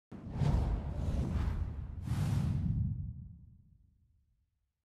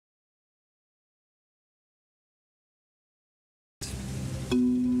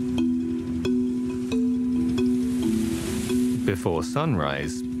Before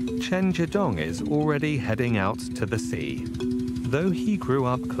sunrise, Chen Zhidong is already heading out to the sea. Though he grew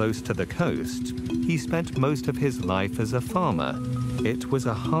up close to the coast, he spent most of his life as a farmer. It was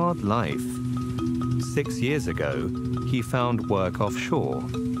a hard life. 6 years ago, he found work offshore,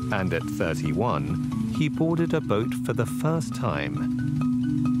 and at 31, he boarded a boat for the first time.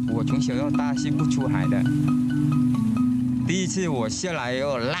 我从小到大是不出海的。第一次我下来以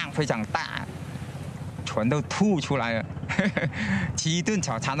后，浪非常大，全都吐出来了，吃一顿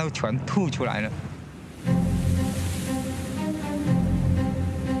早餐都全吐出来了。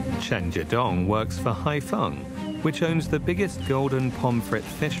Chen Zhidong works for Haifeng, which owns the biggest golden pomfret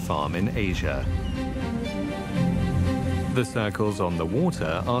fish farm in Asia. The circles on the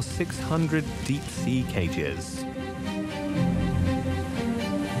water are 600 deep-sea cages.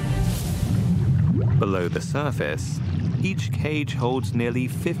 Below the surface, each cage holds nearly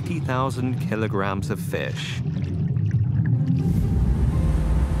 50,000 kilograms of fish.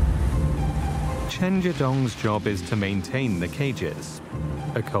 Chen Zhidong's job is to maintain the cages.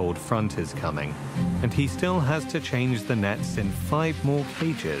 A cold front is coming, and he still has to change the nets in 5 more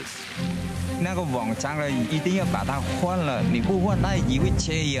cages. 那个网脏了，一定要把它换了，你不换它也会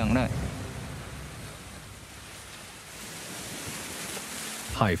缺氧了。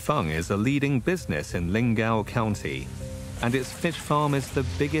Haifeng is a leading business in Linggao County, and its fish farm is the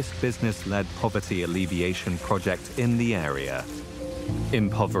biggest business-led poverty alleviation project in the area.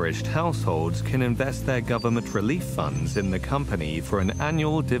 Impoverished households can invest their government relief funds in the company for an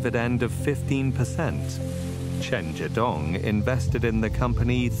annual dividend of 15%. Chen Zhidong invested in the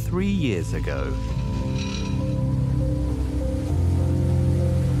company 3 years ago.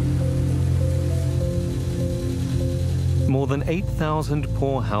 More than 8,000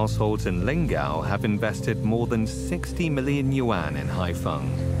 poor households in Linggao have invested more than 60 million yuan in Haifeng.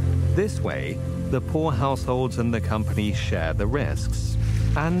 This way, the poor households and the company share the risks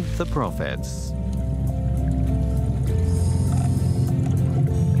and the profits.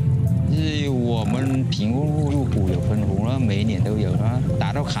 我们贫富入股有分红了，每一年都有了，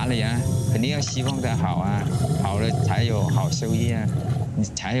打到卡里啊，肯定要希望它好啊，好了才有好收益啊，你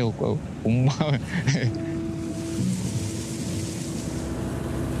才有红包。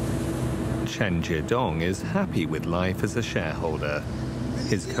Chen Zhidong is happy with life as a shareholder.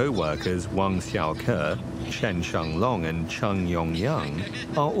 His co-workers Wang Xiaoke, Chen Shenglong and Cheng Yongyang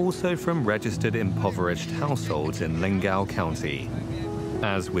are also from registered impoverished households in Linggao County.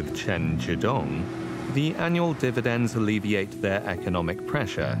 As with Chen Zhidong, the annual dividends alleviate their economic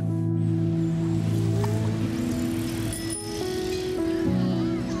pressure.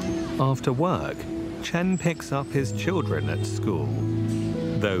 After work, Chen picks up his children at school.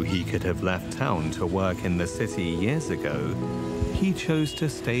 Though he could have left town to work in the city years ago, he chose to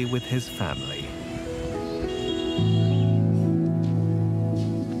stay with his family.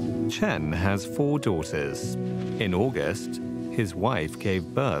 Chen has 4 daughters. In August, his wife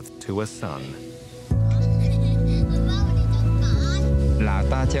gave birth to a son. 老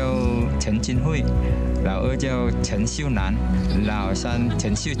大叫陈金慧，老二叫陈秀楠，老三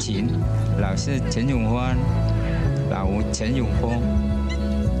陈秀琴，老四陈永欢，老五陈永峰。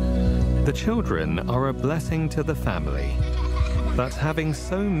The children are a blessing to the family, but having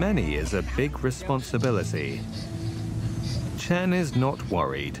so many is a big responsibility. Chen is not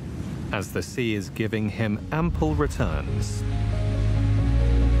worried, as the sea is giving him ample returns.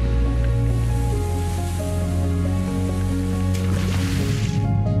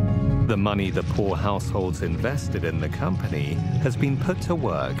 The money the poor households invested in the company has been put to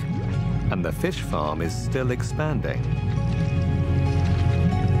work, and the fish farm is still expanding.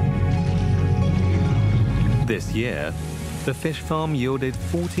 This year, the fish farm yielded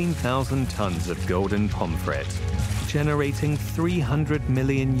 14,000 tons of golden pomfret, generating 300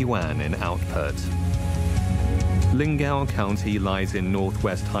 million yuan in output. Linggao County lies in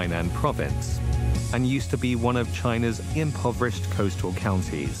northwest Hainan province and used to be one of China's impoverished coastal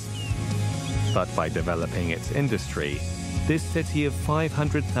counties. But by developing its industry, this city of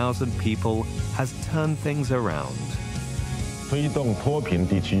 500,000 people has turned things around. 推动脱贫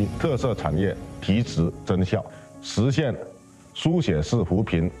地区特色产业提质增效，实现书写式扶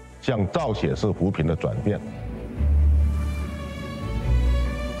贫向造写式扶贫的转变。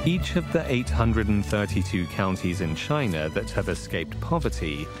Each of the 832 counties in China that have escaped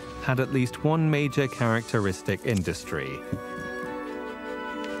poverty had at least one major characteristic industry.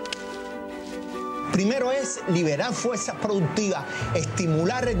 Primero es liberar fuerza productiva,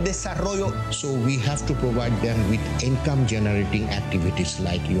 estimular el desarrollo. So we have to provide them with income generating activities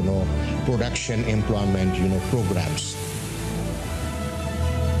like, production, employment, programs.